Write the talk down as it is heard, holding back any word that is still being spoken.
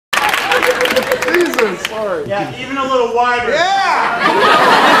Jesus, sorry. Yeah, even a little wider. Yeah!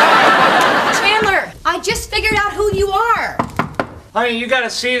 Chandler, I just figured out who you are. Honey, you gotta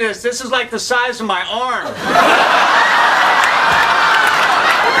see this. This is like the size of my arm.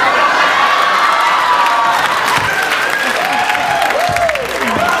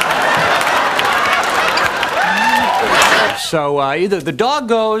 So either the dog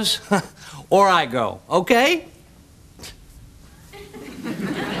goes or I go, okay?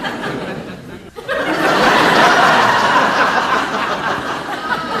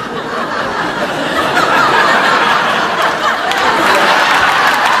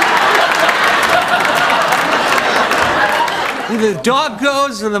 Either the dog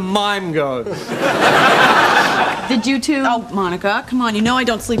goes or the mime goes. Did you two? Oh, Monica, come on. You know I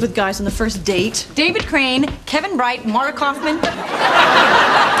don't sleep with guys on the first date. David Crane, Kevin Wright, Mark Kaufman.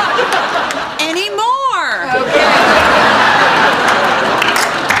 Any more? Okay.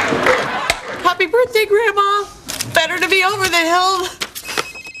 Happy birthday, Grandma. Better to be over the hill.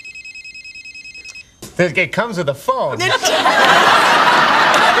 It comes with a phone.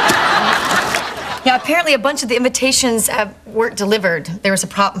 Yeah, apparently a bunch of the invitations weren't delivered. There was a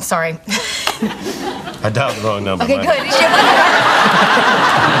problem, sorry. I dialed the wrong number. Okay, good.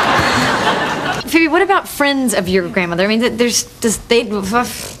 Phoebe, what about friends of your grandmother? I mean,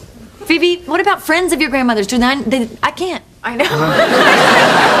 Phoebe, what about friends of your grandmother's? I can't. I know.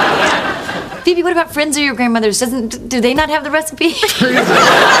 Phoebe, what about friends of your grandmother's? Do they not have the recipe? Let's go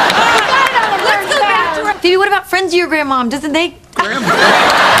back to Phoebe, what about friends of your grandmom? Doesn't they?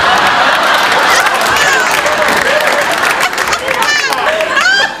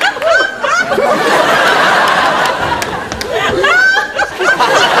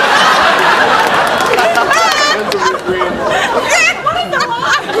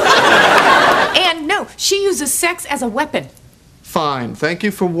 And no, she uses sex as a weapon. Fine. Thank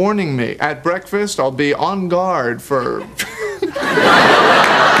you for warning me. At breakfast, I'll be on guard for...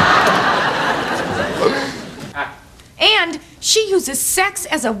 And she uses sex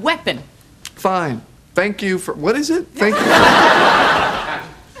as a weapon. Fine. Thank you for... What is it? Thank you.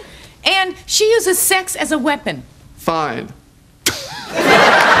 And she uses sex as a weapon. Fine.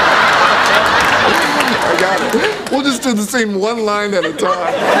 I got it. We'll just do the same one line at a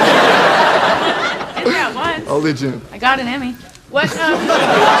time. Yeah, once. I'll let you. I got an Emmy. What,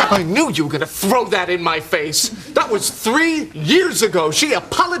 I knew you were gonna throw that in my face. That was 3 years ago. She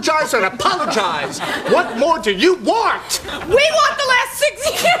apologized and apologized. What more do you want? We want the last 6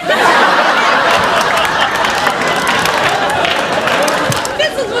 years!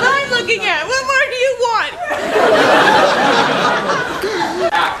 This is what I'm looking at. What more do you want?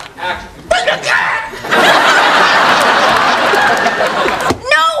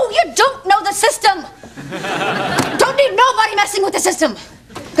 No, you don't know the system. Don't need nobody messing with the system.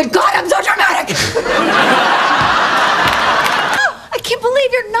 Good God, I'm so dramatic. Oh, I can't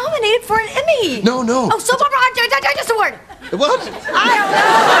believe you're nominated for an Emmy. No, no. Oh, soap opera Digest Award. What? I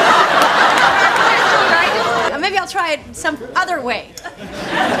don't know. Maybe I'll try it some other way.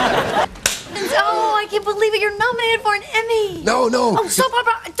 Oh, I can't believe it. You're nominated for an Emmy. No, no. Oh, soap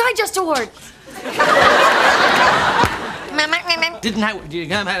opera Digest Award. Didn't I?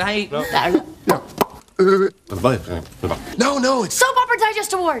 No, no, it's... Soap opera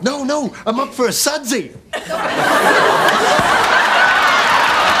Digest Award. No, no, I'm up for a sudsy.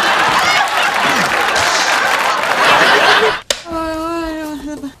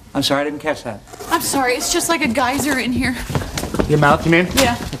 I'm sorry, I didn't catch that. I'm sorry, it's just like a geyser in here. Your mouth, you mean?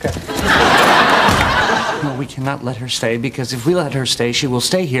 Yeah. Okay. No, we cannot let her stay, because if we let her stay, she will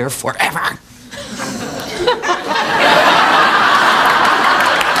stay here forever.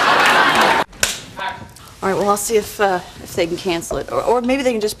 All right, well, I'll see if they can cancel it. Or maybe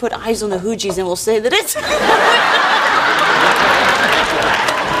they can just put eyes on the hoogies and we'll say that it's...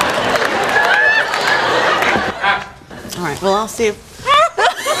 All right, well, I'll see if...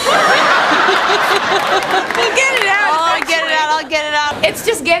 We'll get it out. Oh, I'll get it out, I'll get it out. It's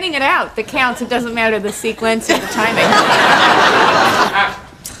just getting it out that counts. It doesn't matter the sequence or the timing.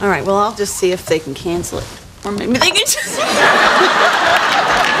 All right, well, I'll just see if they can cancel it. Or maybe they can just...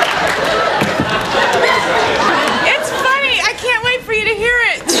 It's funny. I can't wait for you to hear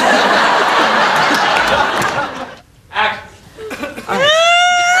it.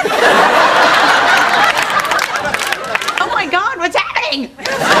 Oh my God, what's happening?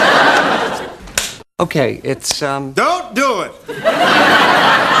 Okay, it's, Don't do it!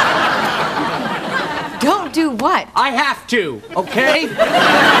 Don't do what? I have to, okay?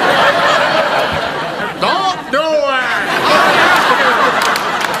 Don't do it!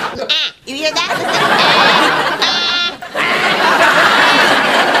 You hear that?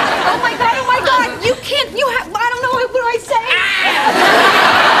 Oh my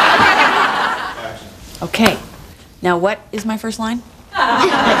Now, what is my first line?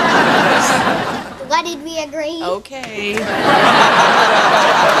 What did we agree? Okay.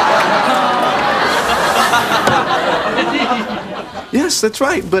 Yes, that's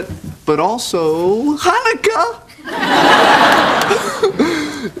right, but also Hanukkah.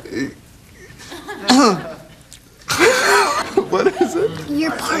 What is it?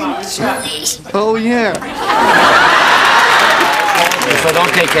 You're punctually. Oh, yeah. So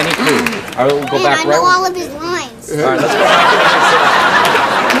don't take any clue. All right, we'll go back I know all of his lines. All right, let's go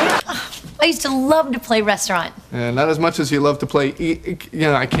back to I used to love to play restaurant. Not as much as you love to play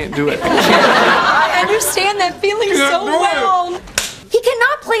I can't do it. I understand that feeling so well. He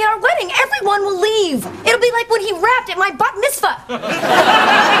cannot play at our wedding. Everyone will leave. It'll be like when he rapped at my bat mitzvah.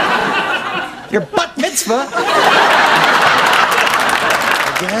 your butt mitzvah.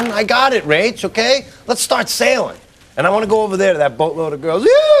 Again, I got it, Rach, okay? Let's start sailing. And I want to go over there to that boatload of girls.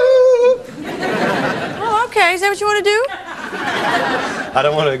 Oh, okay. Is that what you want to do? I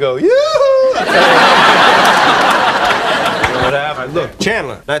don't want to go, You know what happened? Look,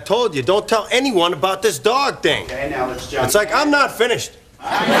 Chandler, I told you, don't tell anyone about this dog thing. Okay, now let's jump. It's like I'm not finished.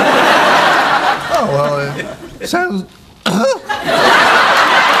 Oh, well, it sounds...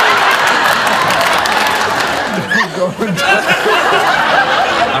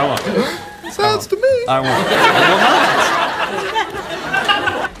 I won't. Sounds to me. I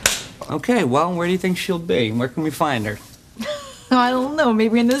won't. Okay, well, where do you think she'll be? Where can we find her? I don't know.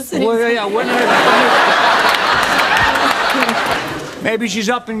 Maybe in the city. Well, yeah, maybe she's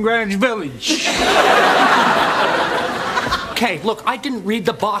up in Greenwich Village. Okay, look, I didn't read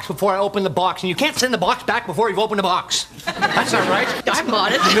the box before I opened the box, and you can't send the box back before you've opened the box. That's not right. I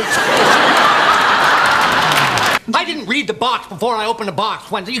bought it. I didn't read the box before I opened the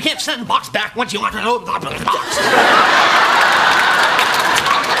box. You can't send the box back once you want to open the box.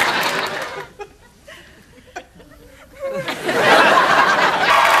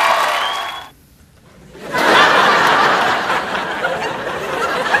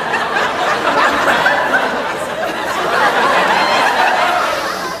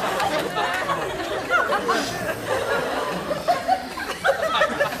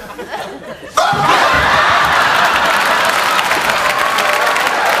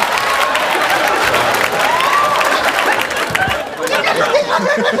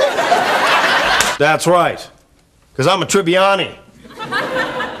 That's right. Because I'm a Tribbiani.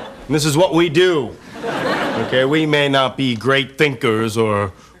 And this is what we do. Okay, we may not be great thinkers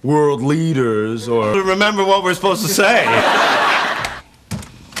or world leaders or remember what we're supposed to say.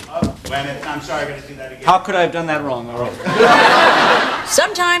 Oh, wait a minute. I'm sorry, I gotta do that again. How could I have done that wrong?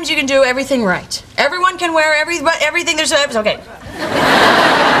 Sometimes you can do everything right. Everyone can wear everything there's okay.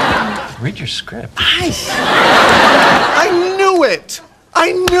 Read your script. I knew it!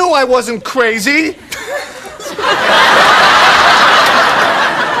 I knew I wasn't crazy!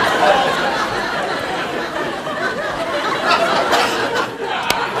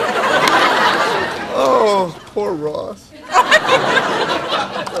 Oh, poor Ross.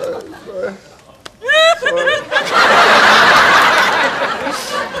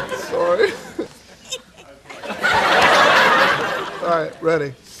 Sorry. All right,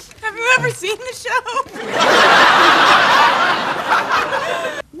 ready. Have you ever seen the show?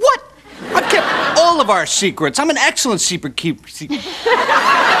 What? I've kept all of our secrets. I'm an excellent secret keeper.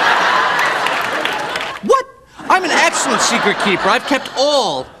 What? I'm an excellent secret keeper. I've kept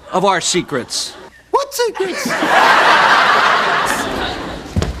all of our secrets. What secrets?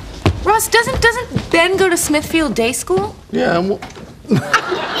 Ross, doesn't Ben go to Smithfield Day School? Yeah,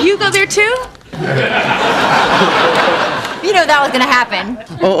 You go there too? You know that was gonna happen.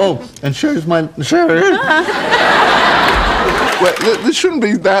 Oh, and Sherry's my... Sherry? Wait, this shouldn't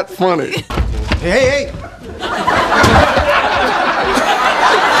be that funny. Hey!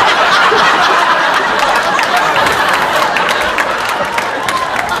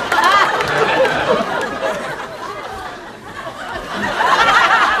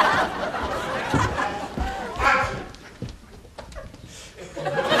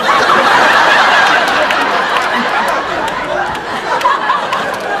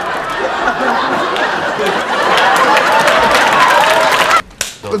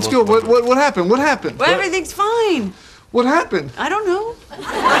 Let's go. What happened? What happened? Well, everything's fine. What happened? I don't know. How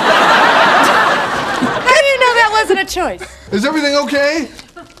do you know that wasn't a choice? Is everything okay?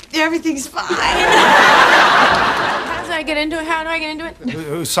 Everything's fine. How do I get into it? How do I get into it?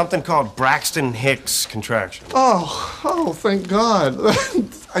 It was something called Braxton Hicks contraction. Oh, thank God.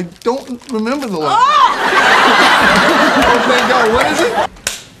 I don't remember the line. Oh, thank God. What is it?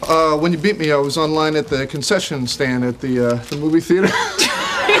 When you beat me, I was online at the concession stand at the movie theater.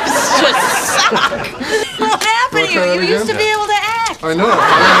 You just suck. What happened? you. try that You again? used to be able to act. I know.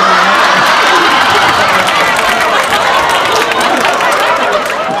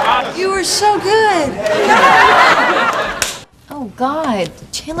 You were so good. Oh, God.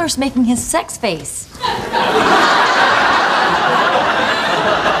 Chandler's making his sex face.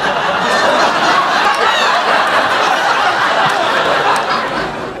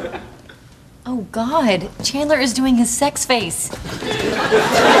 Oh, God. Chandler is doing his sex face.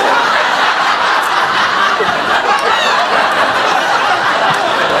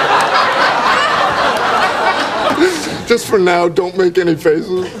 Just for now, don't make any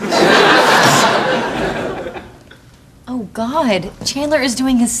faces. Oh, God. Chandler is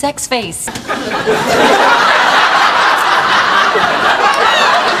doing his sex face.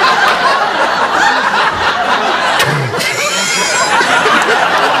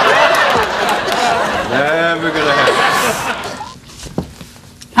 Never gonna happen.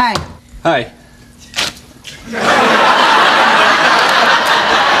 Hi. Hi.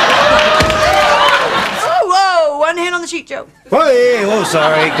 Oh, whoa. One hand on the cheek, Joe. Hey, oh,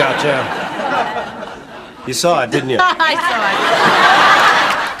 sorry, gotcha. You saw it, didn't you? I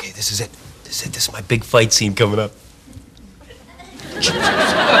saw it. Okay, this is it. This is it. This is my big fight scene coming up.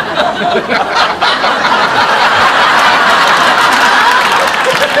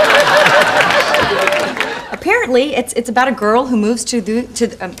 Apparently, it's about a girl who moves to the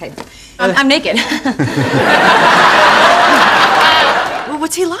okay. I'm naked. Well,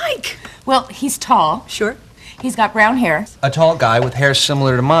 what's he like? Well, he's tall. Sure. He's got brown hair. A tall guy with hair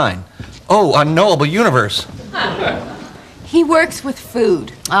similar to mine. Oh, unknowable universe. He works with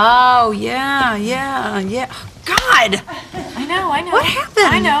food. Oh, yeah. God! I know. What happened?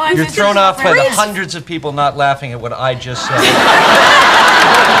 I know. You're thrown off by the hundreds of people not laughing at what I just said.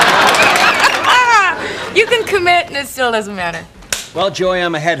 You can commit and it still doesn't matter. Well, Joey,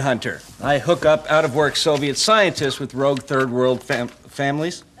 I'm a headhunter. I hook up out-of-work Soviet scientists with rogue third world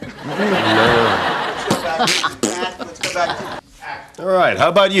families. All right, how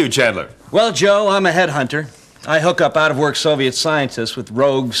about you, Chandler? Well, Joe, I'm a headhunter. I hook up out-of-work Soviet scientists with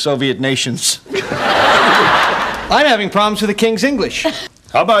rogue Soviet nations. I'm having problems with the King's English.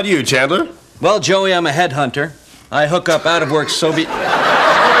 How about you, Chandler? Well, Joey, I'm a headhunter. I hook up out-of-work Soviet...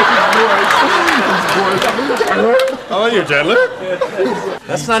 How about you, Chandler?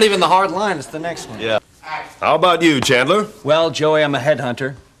 That's not even the hard line, it's the next one. Yeah. How about you, Chandler? Well, Joey, I'm a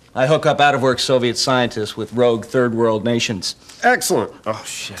headhunter. I hook up out-of-work Soviet scientists with rogue third world nations. Excellent. Oh,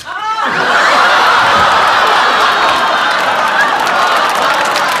 shit.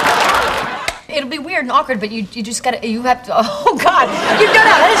 It'll be weird and awkward, but you just gotta, you have to, oh God. You, no,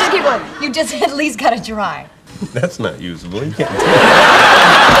 let's just keep going. You just at least gotta try. That's not usable. You can't.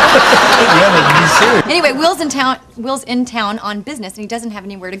 Anyway, Will's in town on business, and he doesn't have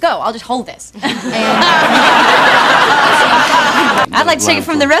anywhere to go. I'll just hold this. And I'd like to take it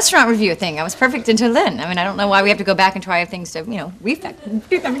from the restaurant review thing. I was perfect until then. I mean, I don't know why we have to go back and try things to, refect them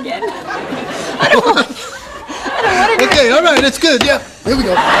again. I don't want to do Okay, all right, it's good. Yeah, here we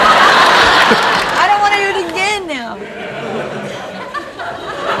go. I don't want to do it again now.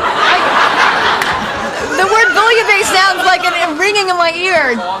 The word bouillabaisse sounds like a ringing in my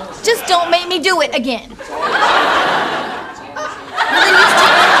ear. Just don't make me do it again. Here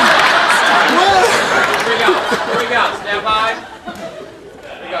we go. Stand by.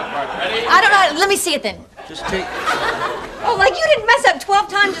 There we go. Ready? I don't know. Let me see it then. Just take... Oh, like you didn't mess up 12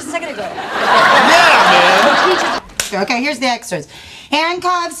 times just a second ago. Yeah, man. Okay, here's the extras.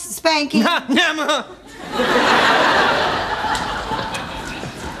 Handcuffs, spanking.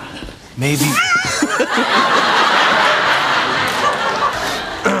 Maybe.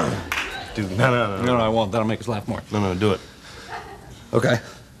 Dude, no. No, I won't. That'll make us laugh more. No, do it. Okay.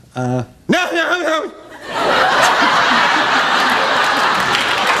 No.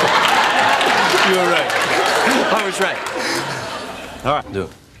 You were right. I was right. All right, do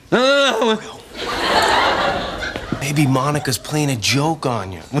it. Maybe Monica's playing a joke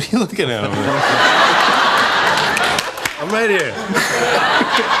on you. What are you looking at over there? I'm right here.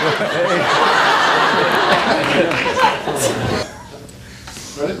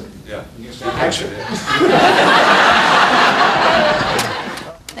 Ready? Yeah. Action.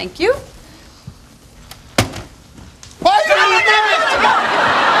 Thank you.